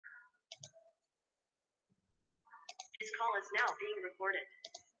This call is now being recorded.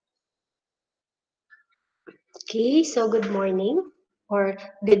 Okay, so good morning or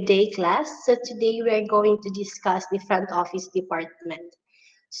good day, class. So today we are going to discuss the front office department.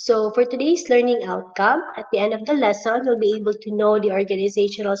 So for today's learning outcome, at the end of the lesson, you'll be able to know the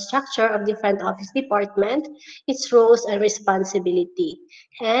organizational structure of the front office department, its roles and responsibility.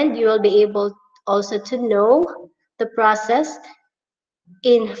 And you will be able also to know the process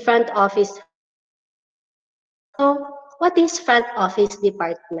in front office department. So what is front office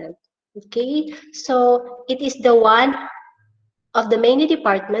department? Okay, so it is the one of the many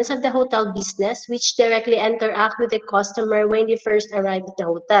departments of the hotel business which directly interact with the customer when they first arrive at the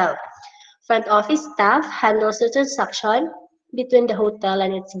hotel. Front office staff handles the transaction between the hotel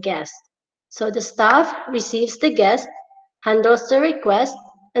and its guests. So the staff receives the guest, handles the request,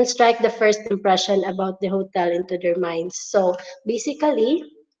 and strike the first impression about the hotel into their minds. So basically,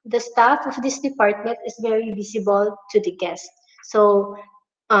 the staff of this department is very visible to the guest. So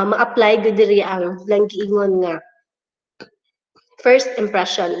ma-apply gud diri ang lang giingon nga first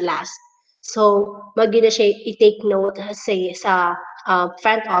impression last. So, magi na siya i-take note say sa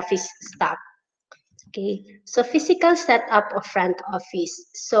front office staff. Okay, so physical setup of front office.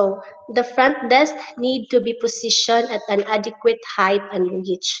 So, the front desk need to be positioned at an adequate height and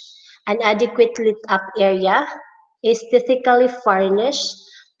reach. An adequate lit up area, aesthetically furnished,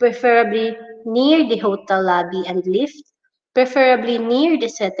 preferably near the hotel lobby and lift, preferably near the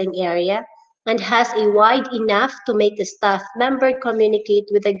setting area, and has a wide enough to make the staff member communicate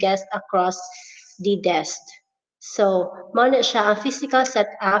with the guest across the desk. So, mo na siya ang physical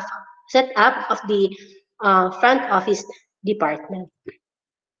setup of the front office department.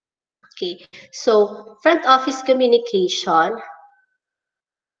 Okay, so front office communication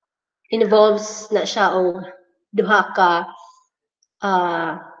involves na siya og duha ka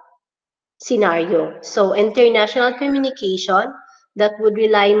uh, scenario. So international communication that would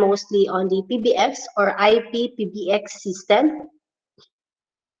rely mostly on the PBX or IP PBX system.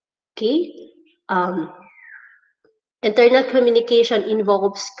 Okay. Um, Internal communication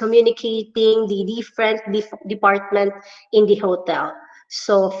involves communicating the different department in the hotel.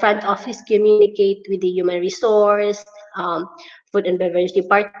 So front office communicate with the human resource, food and beverage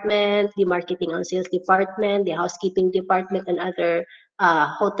department, the marketing and sales department, the housekeeping department, and other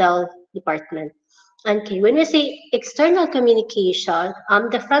hotel department. Okay, when we say external communication,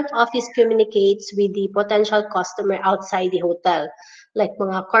 the front office communicates with the potential customer outside the hotel, like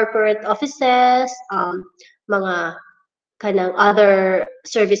mga corporate offices, mga kanang other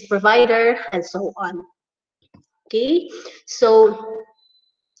service provider, and so on. Okay, so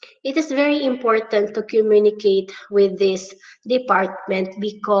it is very important to communicate with this department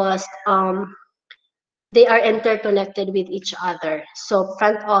because they are interconnected with each other. So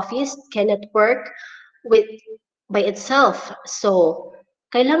front office cannot work with by itself. So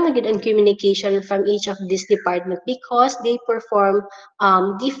kailangan gid ang communication from each of these department because they perform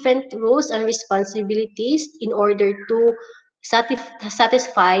different roles and responsibilities in order to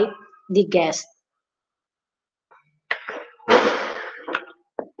satisfy the guest.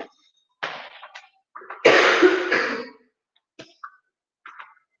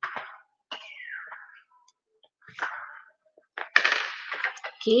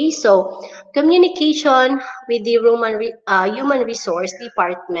 Okay, so communication with the human resource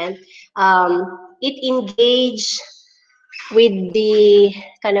department, it engage with the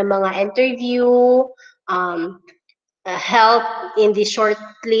kind of mga interview, help in the short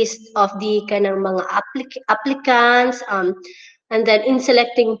list of the kind of mga applicants, and then in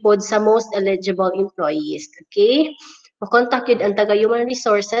selecting po sa most eligible employees. Okay? Makontak yun ang taga human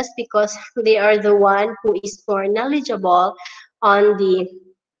resources because they are the one who is more knowledgeable on the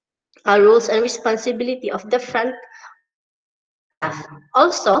rules and responsibility of the front staff.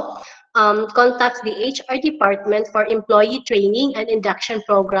 Also, contacts the HR department for employee training and induction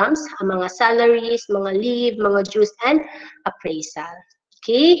programs, ang mga salaries, mga leave, mga dues, and appraisal.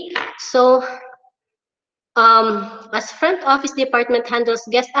 Okay, so as front office department handles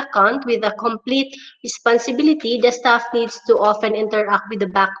guest account with a complete responsibility, the staff needs to often interact with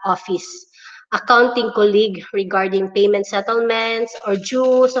the back office accounting colleague regarding payment settlements or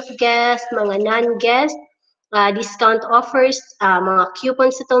dues of guests, mga non-guests, discount offers, mga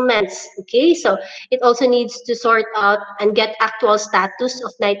coupon settlements. Okay, so it also needs to sort out and get actual status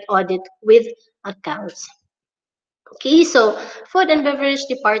of night audit with accounts. Okay, so food and beverage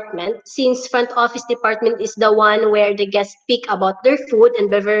department, since front office department is the one where the guests speak about their food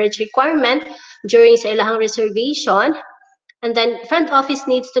and beverage requirement during sa ilahang reservation, and then front office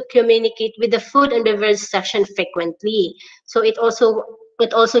needs to communicate with the food and beverage section frequently. So it also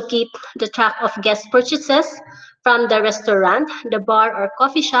keep the track of guest purchases, from the restaurant, the bar, or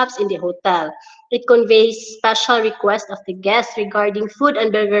coffee shops in the hotel. It conveys special requests of the guests regarding food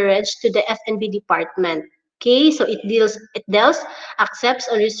and beverage to the F&B department. Okay, so it deals, accepts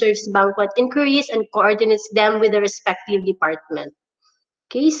or reserves banquet inquiries and coordinates them with the respective department.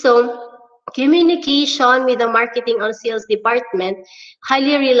 Okay, so communication with the marketing or sales department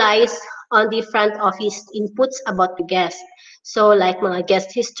highly relies on the front office inputs about the guest. So like mga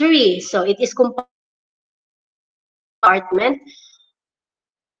guest history. So it is compiled by the marketing department,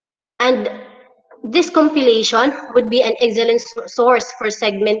 and this compilation would be an excellent source for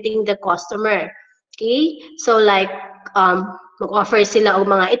segmenting the customer. Okay? So like, mag-offer sila og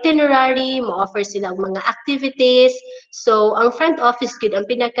mga itinerary, mag-offer sila og mga activities. So, ang front office gud ang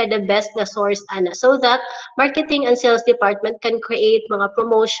pinaka the best na source ana, so that marketing and sales department can create mga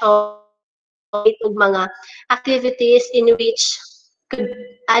promotions, create og mga activities in which could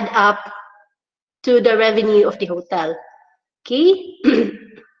add up to the revenue of the hotel. Okay?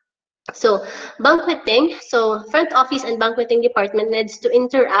 So, banqueting. So, front office and banqueting department needs to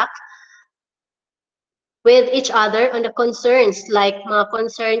interact with each other on the concerns, like mga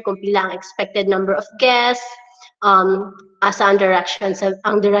concern kung pila ang expected number of guests, asa ang direction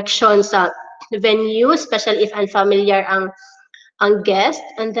sa venue, especially if unfamiliar ang guest,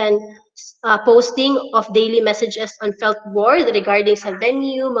 and then posting of daily messages on felt board regarding sa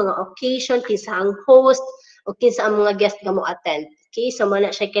venue, mga occasion, kinsa ang host, o kinsa ang mga guest nga mo attend. Okay, so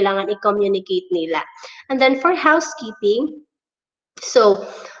muna siya kailangan i-communicate nila. And then for housekeeping, so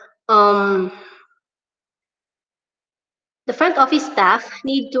the front office staff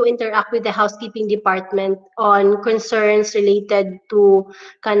need to interact with the housekeeping department on concerns related to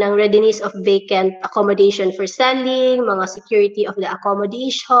kanang readiness of vacant accommodation for selling, mga security of the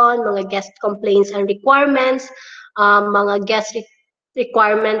accommodation, mga guest complaints and requirements, mga guest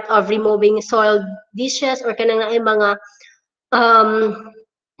requirement of removing soiled dishes, or kanang mga um,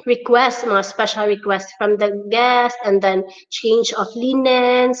 request, mga special request from the guest, and then change of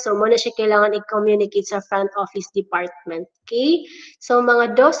linen. So, muna siya kailangan i-communicate sa front office department. Okay? So,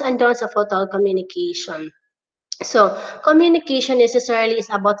 mga do's and don'ts of hotel communication. So, communication necessarily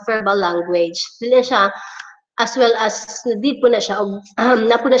is about verbal language. Dili siya, as well as, di po na siya,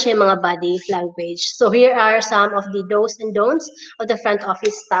 na po na siya yung mga body language. So, here are some of the do's and don'ts of the front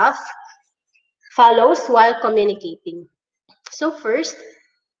office staff follows while communicating. So, first,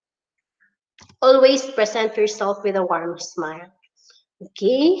 always present yourself with a warm smile.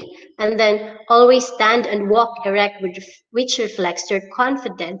 Okay? And then always stand and walk erect, which reflects your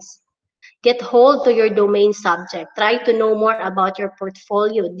confidence. Get hold to your domain subject. Try to know more about your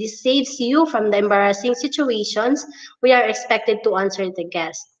portfolio. This saves you from the embarrassing situations we are expected to answer the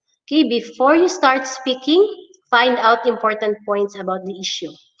guest. Okay, before you start speaking, find out important points about the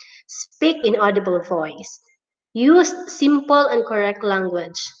issue. Speak in audible voice. Use simple and correct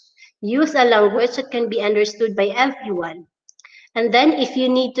language. Use a language that can be understood by everyone. And then, if you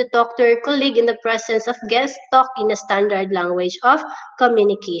need to talk to your colleague in the presence of guests, talk in a standard language of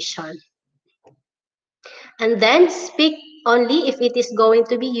communication. And then, speak only if it is going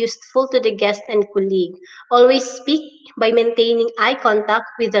to be useful to the guest and colleague. Always speak by maintaining eye contact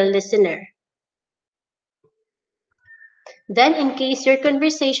with the listener. Then, in case your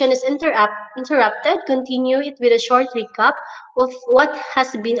conversation is interrupted, continue it with a short recap of what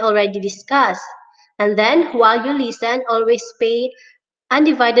has been already discussed. And then, while you listen, always pay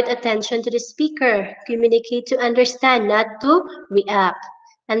undivided attention to the speaker. Communicate to understand, not to react.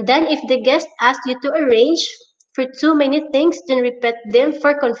 And then, if the guest asks you to arrange for too many things, then repeat them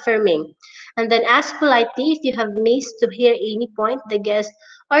for confirming. And then ask politely if you have missed to hear any point the guest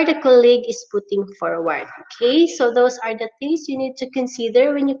or the colleague is putting forward. Okay, so those are the things you need to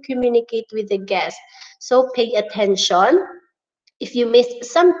consider when you communicate with the guest. So pay attention. If you missed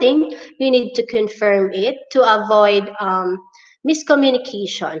something, you need to confirm it to avoid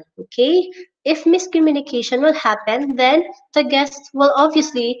miscommunication. Okay, if miscommunication will happen, then the guest will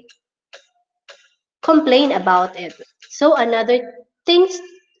obviously complain about it. So another things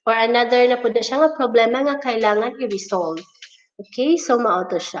or another na po na siya nga problema nga kailangan i-resolve. Okay, so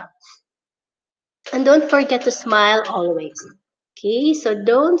maauto siya. And don't forget to smile always. Okay, so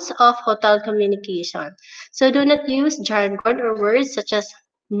don'ts of hotel communication. So do not use jargon or words such as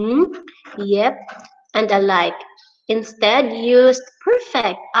yep, and alike. Instead, use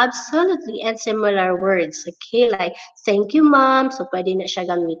perfect, absolutely, and similar words. Okay, like thank you, mom. So pwede na siya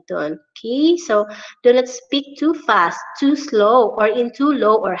gamiton. Okay, so do not speak too fast, too slow, or in too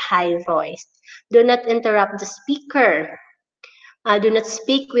low or high voice. Do not interrupt the speaker. Do not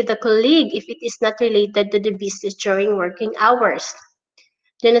speak with a colleague if it is not related to the business during working hours.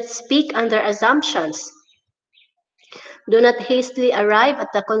 Do not speak under assumptions. Do not hastily arrive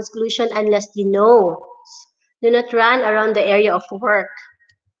at the conclusion unless you know. Do not run around the area of work.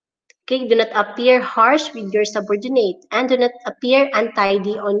 Okay, do not appear harsh with your subordinate and do not appear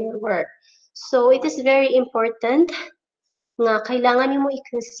untidy on your work. So it is very important nga kailangan nimo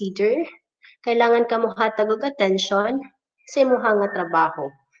i-consider, kailangan ka mo hatag og attention sa imong nga trabaho.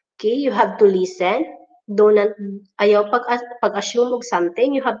 Okay, you have to listen. Do not ayaw pag-assume og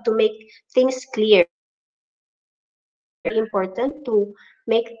something, you have to make things clear. Important to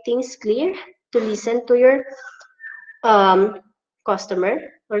make things clear, to listen to your customer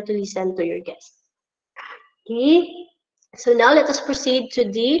or to listen to your guest. Okay, so now let us proceed to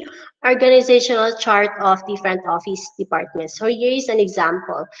the organizational chart of the front office department. So here is an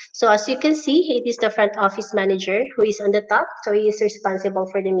example. So as you can see, it is the front office manager who is on the top. So he is responsible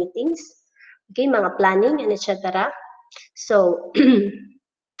for the meetings, okay, mga planning and etc. So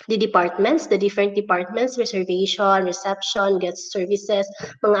the departments, the different departments, reservation, reception, guest services,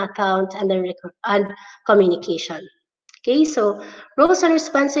 mga account, and communication. Okay, so roles and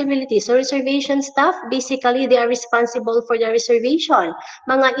responsibilities. So reservation staff, basically they are responsible for the reservation,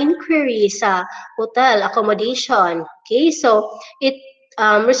 mga inquiries sa hotel, accommodation. Okay, so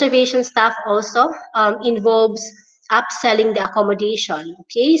reservation staff also involves upselling the accommodation.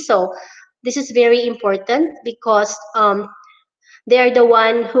 Okay, so this is very important because they are the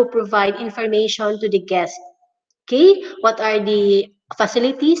one who provide information to the guest. Okay, what are the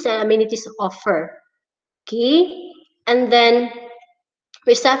facilities and amenities offer? Okay, and then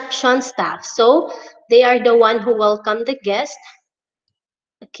reception staff. So they are the one who welcome the guest.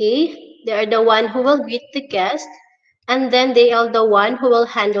 Okay, they are the one who will greet the guest, and then they are the one who will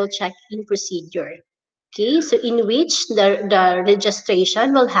handle check-in procedure. Okay, so in which the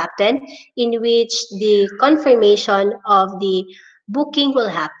registration will happen, in which the confirmation of the booking will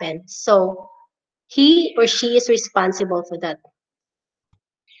happen. So he or she is responsible for that.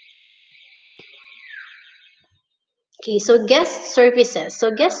 Okay, so guest services. So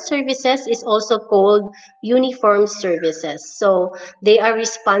guest services is also called uniform services. So they are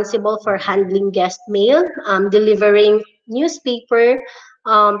responsible for handling guest mail, delivering newspaper,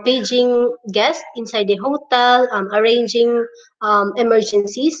 paging guests inside the hotel, arranging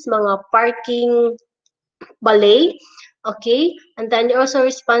emergencies, mga parking, ballet. Okay, and then they're also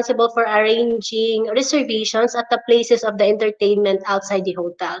responsible for arranging reservations at the places of the entertainment outside the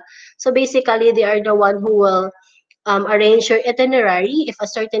hotel. So basically, they are the one who will arrange your itinerary if a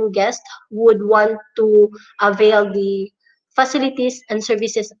certain guest would want to avail the facilities and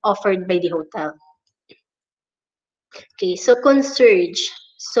services offered by the hotel. Okay, so concierge.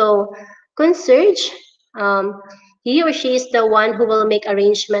 So concierge, he or she is the one who will make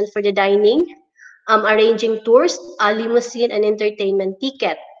arrangement for the dining, arranging tours, limousine, and entertainment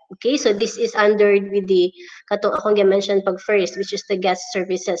ticket. Okay, so this is under with the katong akong mentioned pag first, which is the guest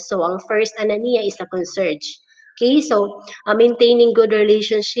services. So ang first ana niya is the concierge. Okay, so maintaining good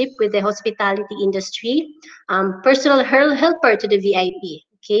relationship with the hospitality industry, personal helper to the VIP.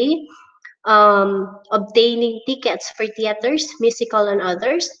 Okay, obtaining tickets for theaters, musical, and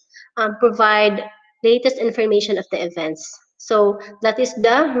others, provide latest information of the events. So that is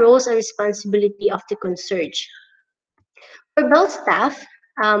the roles and responsibility of the concierge. For bell staff,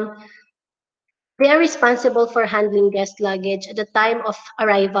 they are responsible for handling guest luggage at the time of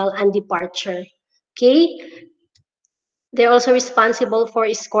arrival and departure. Okay, they're also responsible for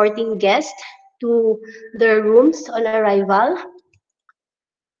escorting guests to their rooms on arrival,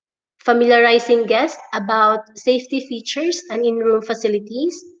 familiarizing guests about safety features and in-room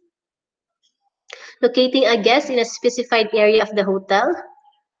facilities, locating a guest in a specified area of the hotel,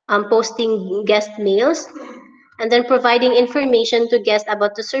 posting guest mails, and then providing information to guests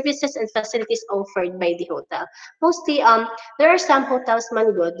about the services and facilities offered by the hotel. Mostly, there are some hotels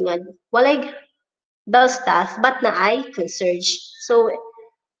man good nga walay bell staff but naay concierge. So,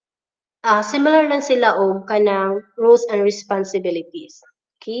 similar lang sila og kanang roles and responsibilities.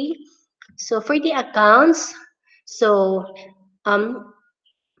 Okay? So for the accounts, so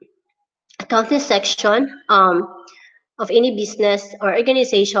accounting section of any business or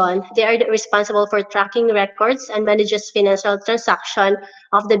organization, they are responsible for tracking records and manages financial transaction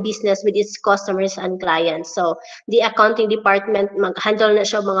of the business with its customers and clients. So the accounting department mag-handle na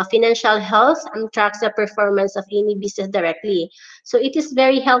siya mga financial health and tracks the performance of any business directly. So it is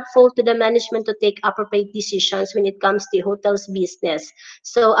very helpful to the management to take appropriate decisions when it comes to hotel's business.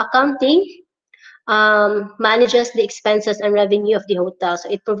 So accounting manages the expenses and revenue of the hotel. So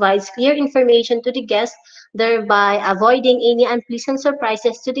it provides clear information to the guests, thereby avoiding any unpleasant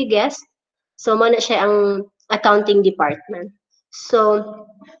surprises to the guests. So, mo na siya ang accounting department. So,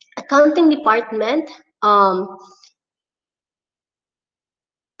 accounting department,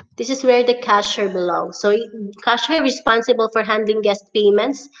 This is where the cashier belongs. So cashier responsible for handling guest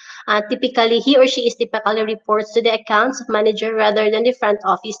payments. Typically, he or she is typically reports to the accounts manager rather than the front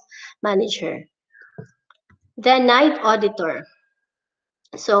office manager. The night auditor.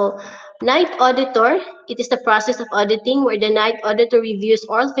 So night auditor, it is the process of auditing where the night auditor reviews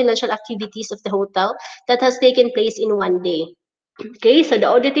all financial activities of the hotel that has taken place in one day. Okay, so the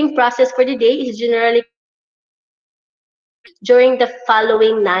auditing process for the day is generally during the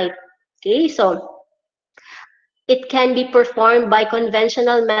following night. Okay, so it can be performed by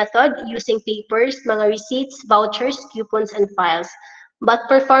conventional method using papers, mga receipts, vouchers, coupons, and files. But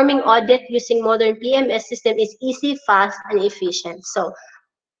performing audit using modern PMS system is easy, fast, and efficient. So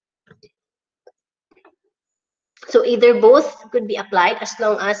either both could be applied as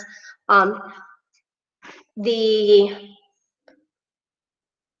long as um, the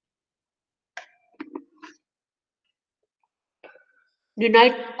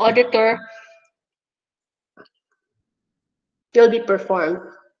night auditor will be performed,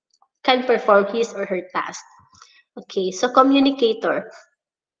 can perform his or her task. Okay, so communicator.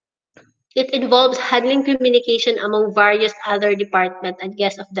 It involves handling communication among various other departments and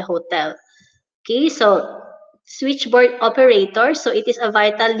guests of the hotel. Okay, so switchboard operator. So it is a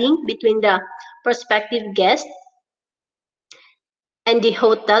vital link between the prospective guest and the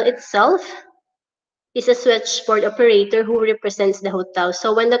hotel itself. Is a switchboard operator who represents the hotel.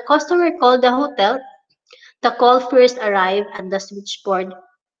 So when the customer called the hotel, the call first arrive at the switchboard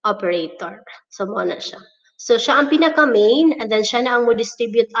operator. So mo na siya. So siya ang pinaka-main and then siya na ang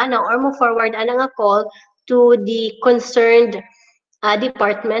mo-distribute or mo-forward nga call to the concerned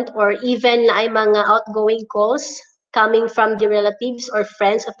department or even na ay mga outgoing calls coming from the relatives or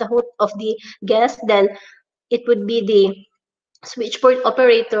friends of the guest, then it would be the switchboard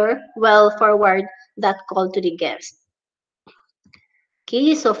operator will forward that call to the guest.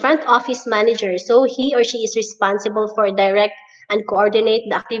 Okay, so front office manager. So he or she is responsible for direct and coordinate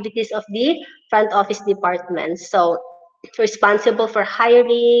the activities of the front office department. So responsible for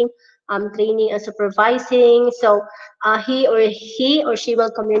hiring, training and supervising. So he or she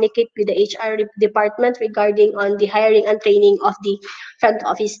will communicate with the HR department regarding on the hiring and training of the front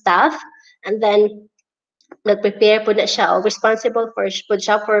office staff. And then nag-prepare po na siya o responsible po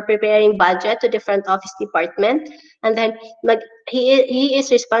siya for preparing budget to the front office department. And then he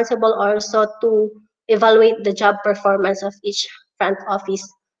is responsible also to evaluate the job performance of each front office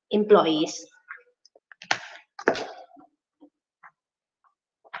employees.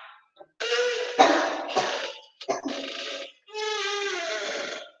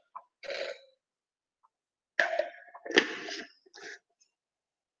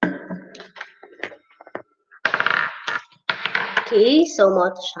 Okay, so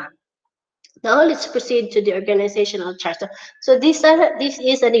mo siya. Now let's proceed to the organizational chart. So this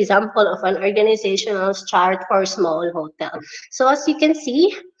is an example of an organizational chart for small hotel. So as you can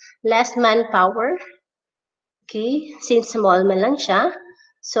see, less manpower. Okay, since small man lang siya,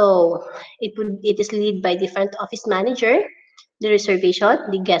 so it is led by the front office manager, the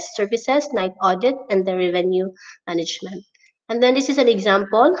reservation, the guest services, night audit, and the revenue management. And then this is an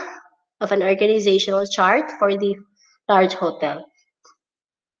example of an organizational chart for the large hotel.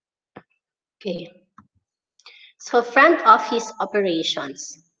 Okay. So front office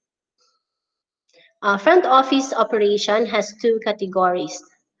operations. Front office operation has two categories.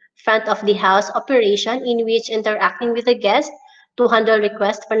 Front of the house operation, in which interacting with the guest to handle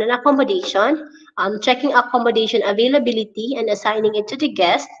requests for an accommodation, checking accommodation availability and assigning it to the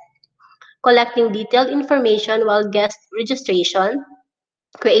guest, collecting detailed information while guest registration,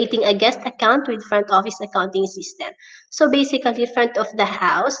 creating a guest account with front office accounting system. So basically, front of the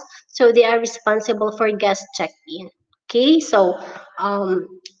house, so they are responsible for guest check-in. Okay, so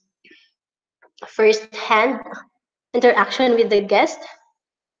first-hand interaction with the guest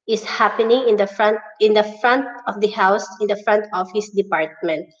is happening in the front of the house, in the front office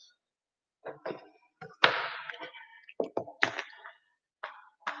department.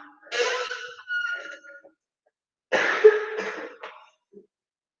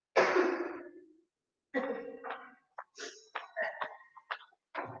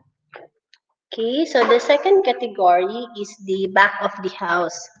 Okay, so the second category is the back of the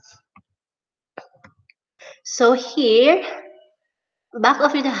house. So here, back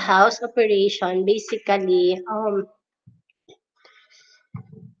of the house operation, basically,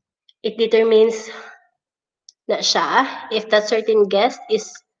 it determines na siya if that certain guest is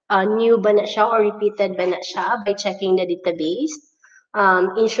new ba na siya or repeated ba na siya by checking the database.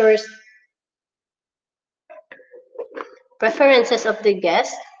 Ensures preferences of the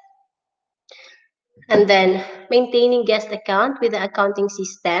guest, And then maintaining guest account with the accounting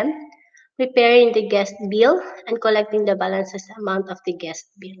system, preparing the guest bill, and collecting the balances amount of the guest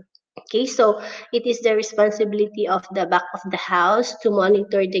bill. Okay, so it is the responsibility of the back of the house to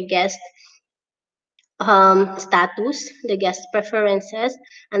monitor the guest status, the guest preferences,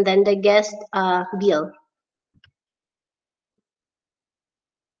 and then the guest bill.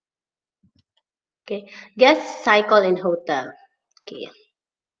 Okay, guest cycle in hotel. Okay,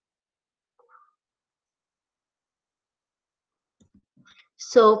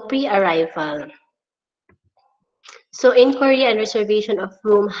 so pre-arrival. So inquiry and reservation of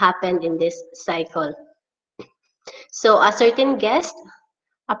room happened in this cycle. So a certain guest,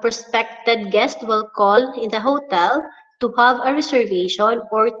 a prospective guest will call in the hotel to have a reservation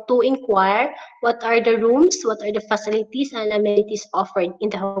or to inquire what are the rooms, what are the facilities and amenities offered in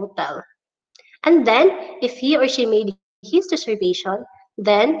the hotel. And then, if he or she made his reservation,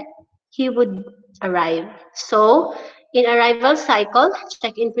 then he would arrive. So, in arrival cycle,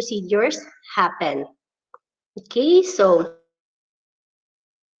 check-in procedures happen. Okay, so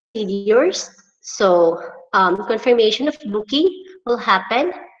procedures. So, confirmation of booking will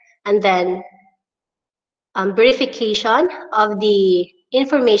happen, and then verification of the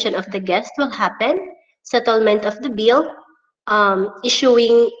information of the guest will happen, settlement of the bill,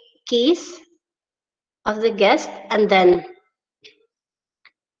 issuing keys of the guest, and then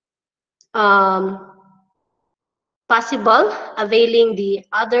um, possible availing the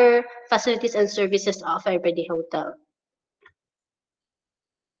other facilities and services offered by the hotel.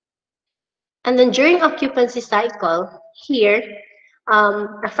 And then during occupancy cycle, here,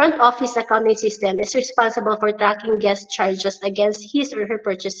 the front office accounting system is responsible for tracking guest charges against his or her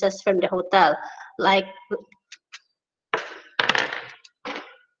purchases from the hotel. Like,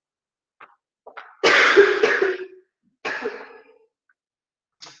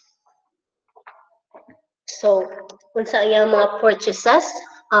 so, unsa iyang mga purchases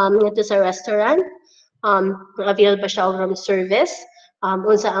nito sa restaurant, avail pa siya og room service,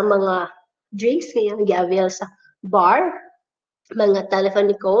 unsa ang mga drinks nga iyang gi-avail sa bar, mga telephone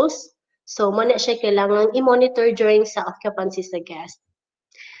calls. So, mo na siya kailangan i-monitor during sa occupancy sa guest.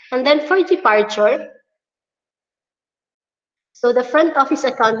 And then for departure, so the front office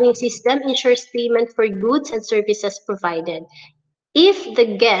accounting system ensures payment for goods and services provided. If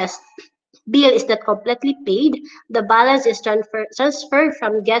the guest bill is not completely paid, the balance is transferred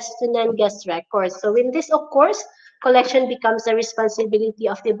from guest to non-guest records. So when this occurs, collection becomes the responsibility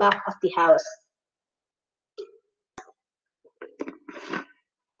of the back of the house.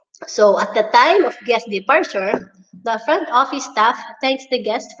 So at the time of guest departure, the front office staff thanks the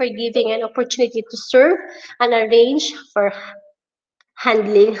guest for giving an opportunity to serve and arrange for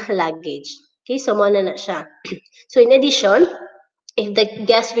handling luggage. Okay, so muna na siya. So in addition, if the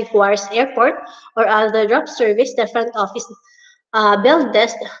guest requires airport or other drop service, the front office bill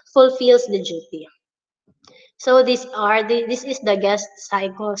desk fulfills the duty. So this is the guest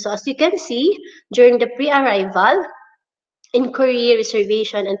cycle. So as you can see, during the pre-arrival, inquiry,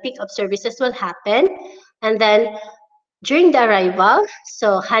 reservation, and pick-up services will happen. And then during the arrival,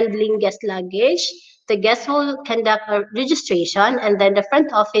 so handling guest luggage, the guest will conduct a registration, and then the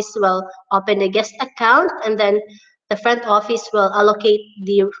front office will open the guest account, and then the front office will allocate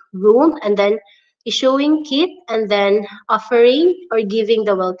the room, and then issuing kit, and then offering or giving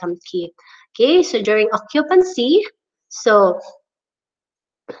the welcome kit. Okay, so during occupancy, so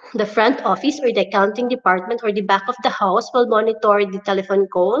the front office or the accounting department or the back of the house will monitor the telephone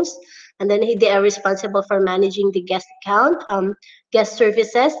calls, and then they are responsible for managing the guest account, guest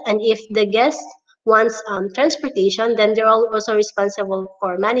services, and if the guest wants transportation, then they're all also responsible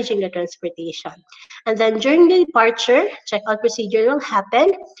for managing the transportation. And then during the departure, checkout procedure will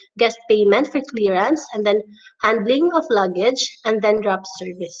happen, guest payment for clearance, and then handling of luggage, and then drop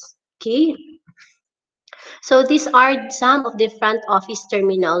service. Okay. So these are some of the front office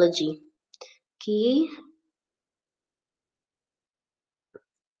terminology. Okay.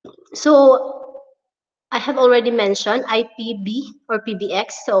 So I have already mentioned IPB or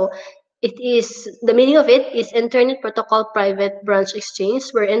PBX. So it is the meaning of it is Internet Protocol Private Branch Exchange,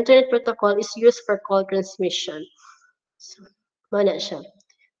 where Internet Protocol is used for call transmission. So, wala siya.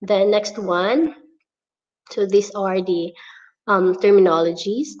 The next one. So these are the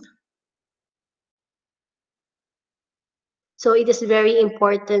terminologies. So it is very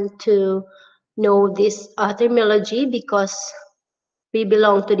important to know this terminology because we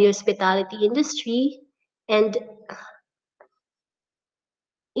belong to the hospitality industry, and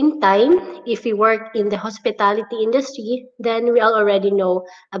in time, if we work in the hospitality industry, then we all already know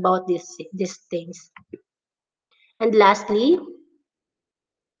about these things. And lastly,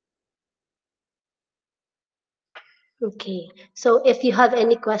 Okay, so if you have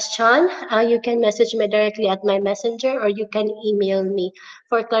any question, you can message me directly at my messenger or you can email me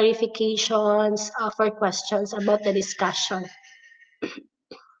for clarifications, for questions about the discussion.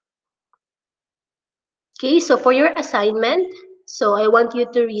 Okay, so for your assignment, so I want you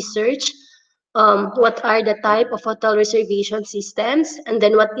to research what are the type of hotel reservation systems and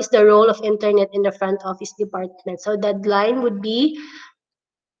then what is the role of internet in the front office department. So the deadline would be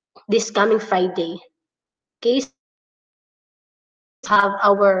this coming Friday. Okay, so we also have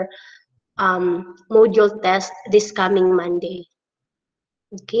our module test this coming Monday.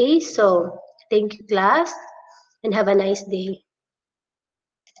 Okay, so thank you, class, and have a nice day.